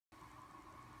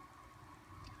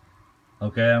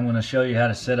Okay, I'm going to show you how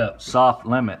to set up soft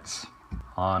limits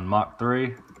on Mach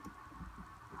 3.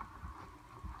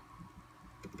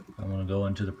 I'm going to go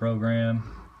into the program.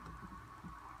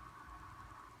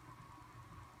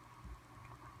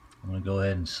 I'm going to go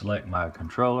ahead and select my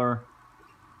controller.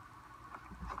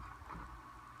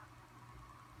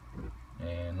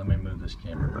 And let me move this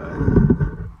camera back.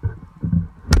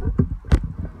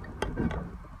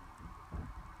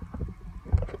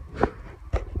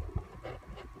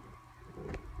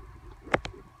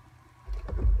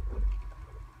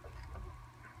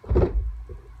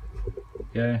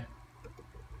 Okay,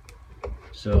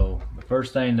 so the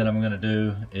first thing that I'm going to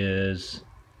do is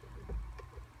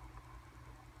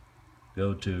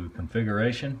go to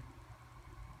configuration,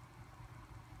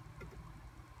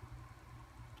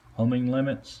 homing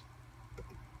limits,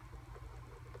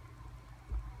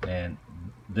 and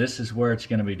this is where it's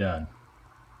going to be done.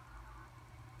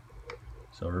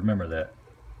 So remember that.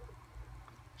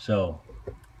 So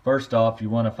first off, you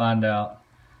want to find out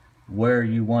where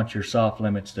you want your soft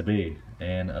limits to be,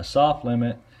 and a soft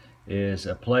limit is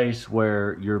a place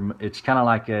where it's kind of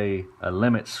like a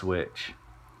limit switch,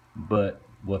 but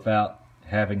without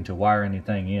having to wire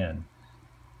anything in.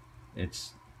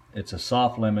 It's a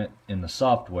soft limit in the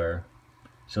software,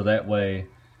 so that way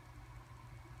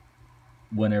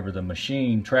whenever the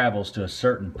machine travels to a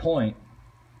certain point,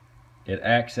 it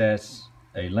acts as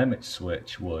a limit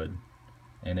switch would,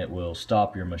 and it will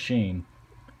stop your machine.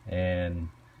 And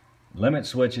limit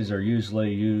switches are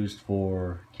usually used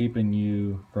for keeping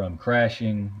you from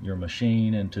crashing your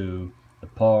machine into the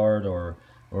part or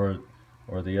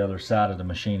the other side of the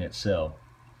machine itself.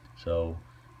 So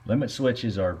limit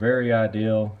switches are very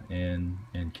ideal in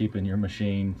keeping your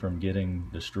machine from getting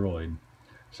destroyed.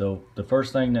 So the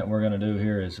first thing that we're going to do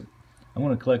here is I'm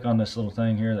going to click on this little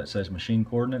thing here that says machine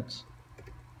coordinates.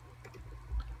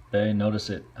 Okay, notice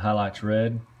it highlights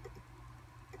red.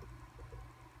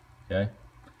 Okay,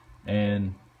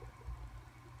 and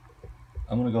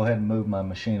I'm going to go ahead and move my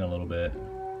machine a little bit.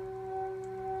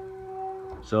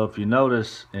 So if you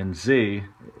notice in Z,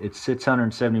 it's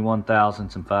 671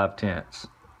 thousandths and 5/10.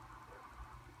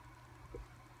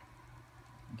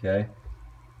 Okay,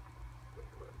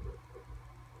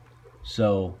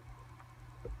 so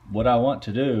what I want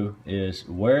to do is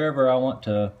wherever I want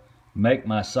to make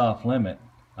my soft limit,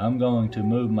 I'm going to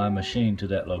move my machine to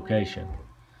that location.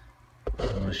 I'm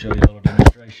going to show you a little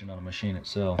demonstration on the machine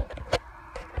itself.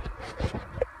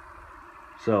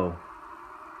 So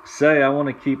say I want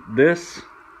to keep this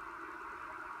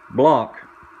block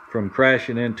from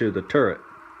crashing into the turret,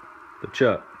 the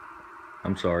chuck.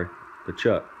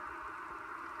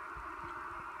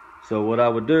 So what I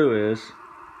would do is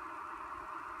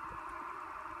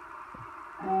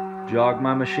jog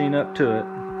my machine up to it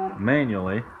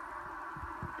manually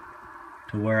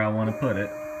to where I want to put it.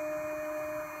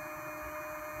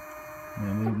 I'm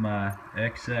going to move my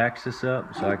x-axis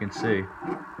up so I can see,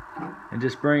 and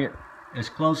just bring it as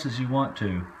close as you want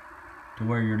to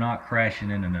where you're not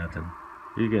crashing into nothing.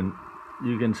 You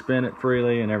can spin it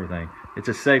freely and everything. It's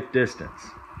a safe distance.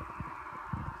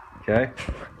 Okay?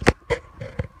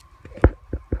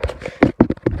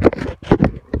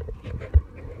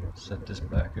 Set this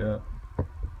back up.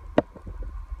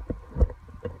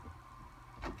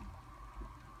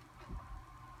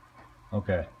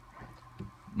 Okay.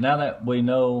 Now that we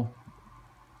know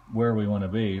where we want to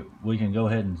be, we can go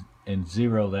ahead and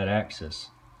zero that axis.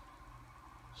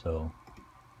 So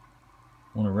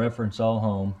I want to reference all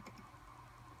home,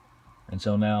 and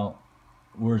so now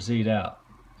we're Z'd out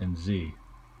in Z.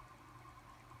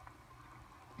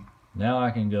 Now I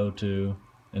can go to,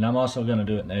 and I'm also going to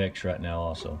do it in X right now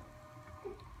also.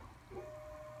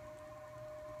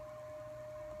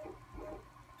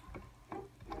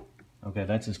 Okay,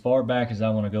 that's as far back as I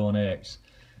want to go in X.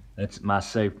 That's my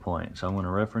save point. So I'm going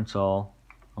to reference all.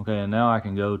 Okay, and now I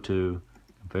can go to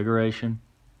configuration,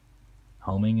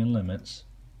 homing and limits.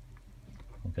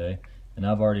 Okay, and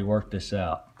I've already worked this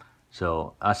out.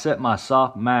 So I set my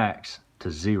soft max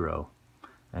to 0,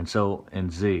 and so in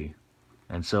Z.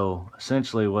 And so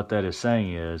essentially what that is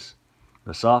saying is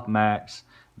the soft max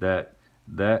that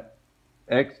the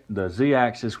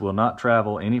Z-axis will not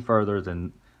travel any further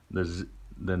than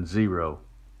 0.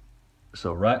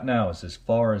 So right now it's as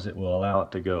far as it will allow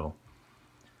it to go.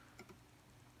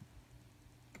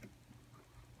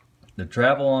 The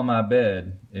travel on my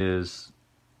bed is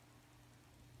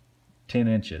 10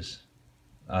 inches.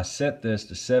 I set this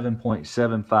to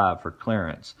 7.75 for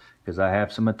clearance because I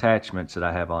have some attachments that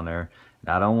I have on there and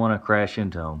I don't want to crash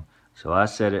into them. So I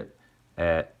set it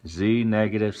at Z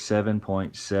negative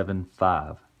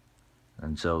 7.75.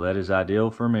 And so that is ideal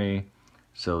for me.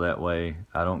 so that way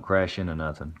I don't crash into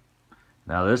nothing.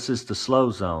 Now this is the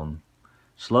slow zone.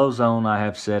 Slow zone I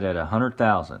have set at 100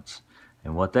 thousandths.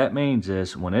 And what that means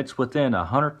is when it's within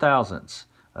 100 thousandths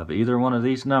of either one of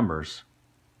these numbers,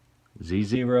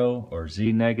 Z0 or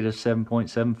Z negative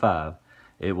 7.75,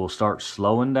 it will start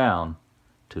slowing down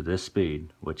to this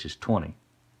speed, which is 20.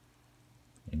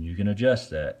 And you can adjust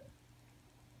that.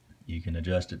 You can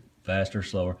adjust it faster,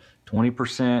 slower.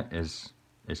 20%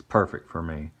 is perfect for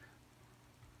me.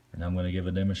 And I'm going to give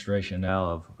a demonstration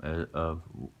now of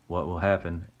what will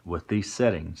happen with these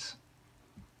settings.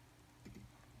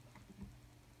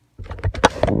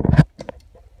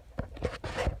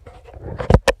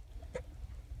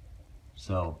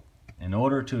 So, in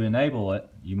order to enable it,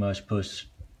 you must push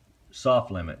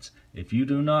soft limits. If you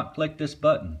do not click this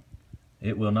button,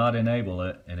 it will not enable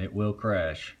it and it will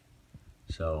crash.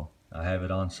 So, I have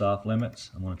it on soft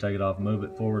limits. I'm going to take it off and move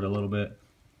it forward a little bit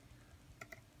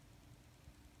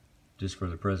just for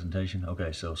the presentation.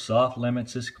 Okay, so soft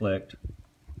limits is clicked.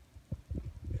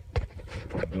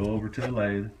 Go over to the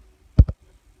lathe.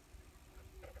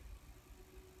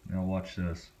 Now watch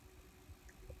this.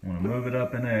 I'm going to move it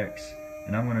up in X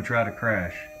and I'm going to try to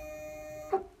crash.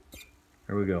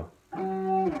 Here we go.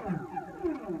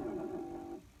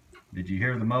 Did you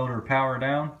hear the motor power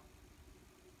down?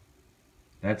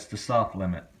 That's the soft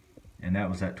limit, and that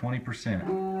was at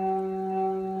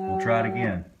 20%. We'll try it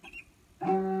again.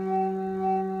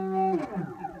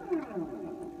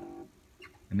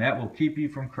 And that will keep you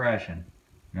from crashing.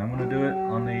 Now I'm going to do it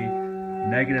on the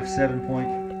negative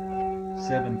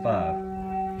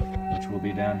 7.75, which will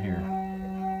be down here.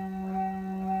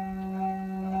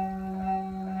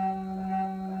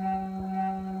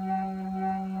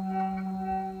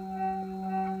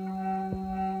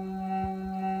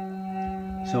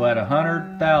 So at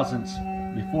 100 thousandths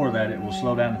before that, it will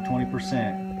slow down to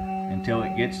 20% until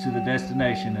it gets to the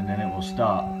destination, and then it will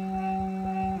stop.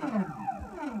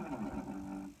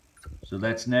 So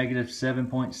that's negative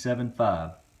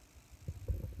 7.75.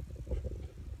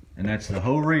 And that's the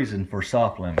whole reason for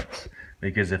soft limits.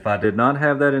 Because if I did not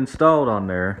have that installed on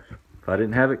there, if I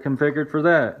didn't have it configured for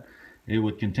that, it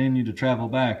would continue to travel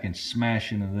back and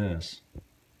smash into this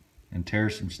and tear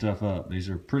some stuff up. These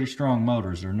are pretty strong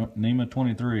motors. They're NEMA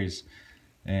 23s.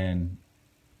 And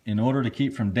in order to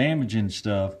keep from damaging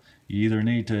stuff, you either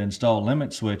need to install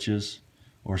limit switches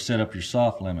or set up your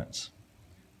soft limits.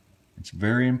 It's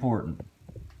very important.